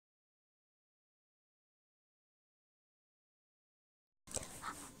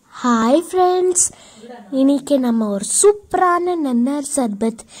Hi friends, இன்றைக்கி நம்ம ஒரு சூப்பரான நன்னாரி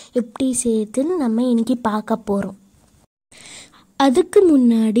சர்பத் எப்படி செய்யுதுன்னு நம்ம இன்றைக்கி பார்க்க போகிறோம். அதுக்கு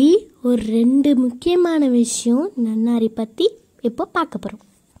முன்னாடி ஒரு 2 முக்கியமான விஷயம் நன்னாரி பற்றி இப்போ பார்க்க போகிறோம்.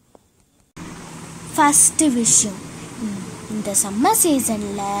 ஃபஸ்ட்டு விஷயம், இந்த சம்மர்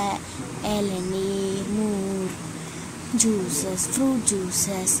சீசனில் இளநீர், மோர், ஜூஸஸ், ஃப்ரூட்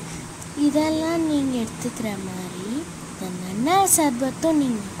ஜூஸஸ் இதெல்லாம் நீங்கள் எடுத்துக்கிற மாதிரி இந்த நன்னாரி சர்பத்தும்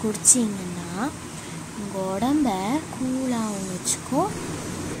நீங்கள் குடிச்சிங்கன்னா உங்கள் உடம்ப கூலாகவும் வச்சுக்கோ.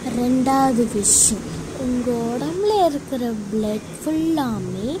 2வது விஷயம், உங்கள் உடம்புல இருக்கிற பிளட்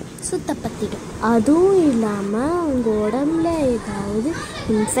ஃபுல்லாமே சுத்தப்படுத்திடும். அதுவும் இல்லாமல் உங்கள் உடம்புல ஏதாவது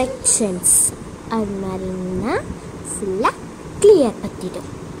இன்ஃபெக்ஷன்ஸ் அது மாதிரின்னா ஃபுல்லாக கிளியர் பண்ணிடும்.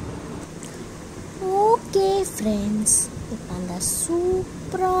 ஓகே ஃப்ரெண்ட்ஸ், இப்போ அந்த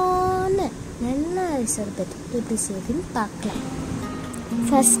சூப்பரான நன்னாரி சர்பத் எப்படி செய்யுதுன்னு பார்க்கலாம்.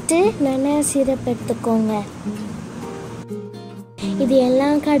 ஃபஸ்ட்டு நன்னாரி சிரப் எடுத்துக்கோங்க. இது எல்லா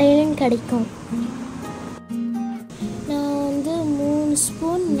கடையிலும் கிடைக்கும். நான் 3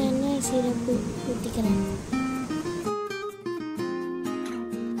 ஸ்பூன் நன்னாரி சிரப்பு ஊற்றிக்கிறேன்.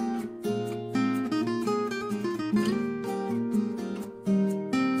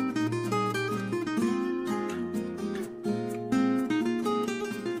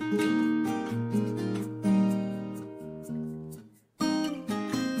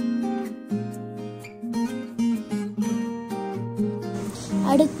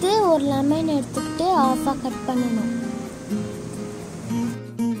 அடுத்து ஒரு லெமன் எடுத்துக்கிட்டு ஆஃபாக கட் பண்ணணும்.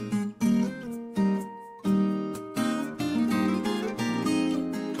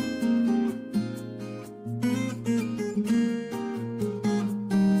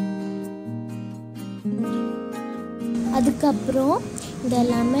 அதுக்கப்புறம் இந்த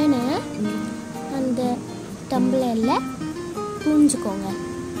லெமனை அந்த டம்ளரில் புழிஞ்சுக்கோங்க.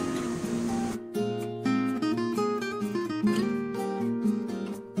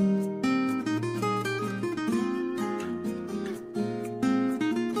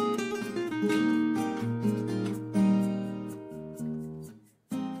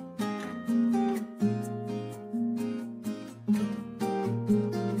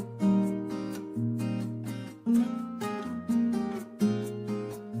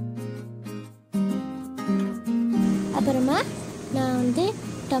 அப்புறமா நான்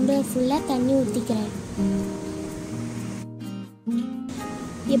டம்ளர் ஃபுல்லாக தண்ணி ஊற்றிக்கிறேன்.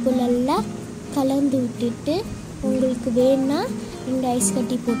 இப்போ நல்லா கலந்து விட்டுட்டு உங்களுக்கு வேணும்னா 2 ஐஸ்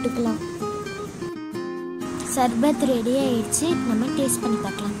கட்டி போட்டுக்கலாம். சர்பத் ரெடி ஆயிடுச்சு. நம்ம டேஸ்ட் பண்ணி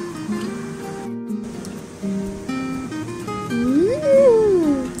பார்க்கலாம்.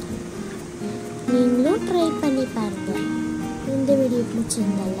 நீங்களும் ட்ரை பண்ணி பாருங்க. இந்த வீடியோ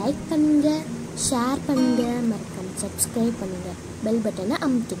பிடிச்சிருந்தா லைக் பண்ணுங்க, ஷேர் பண்ணுங்க, மறக்காம சப்ஸ்கிரைப் பண்ணுங்க, பெல் பட்டனை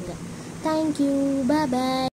அமுத்துங்க. தேங்க்யூ, பாய் பாய்.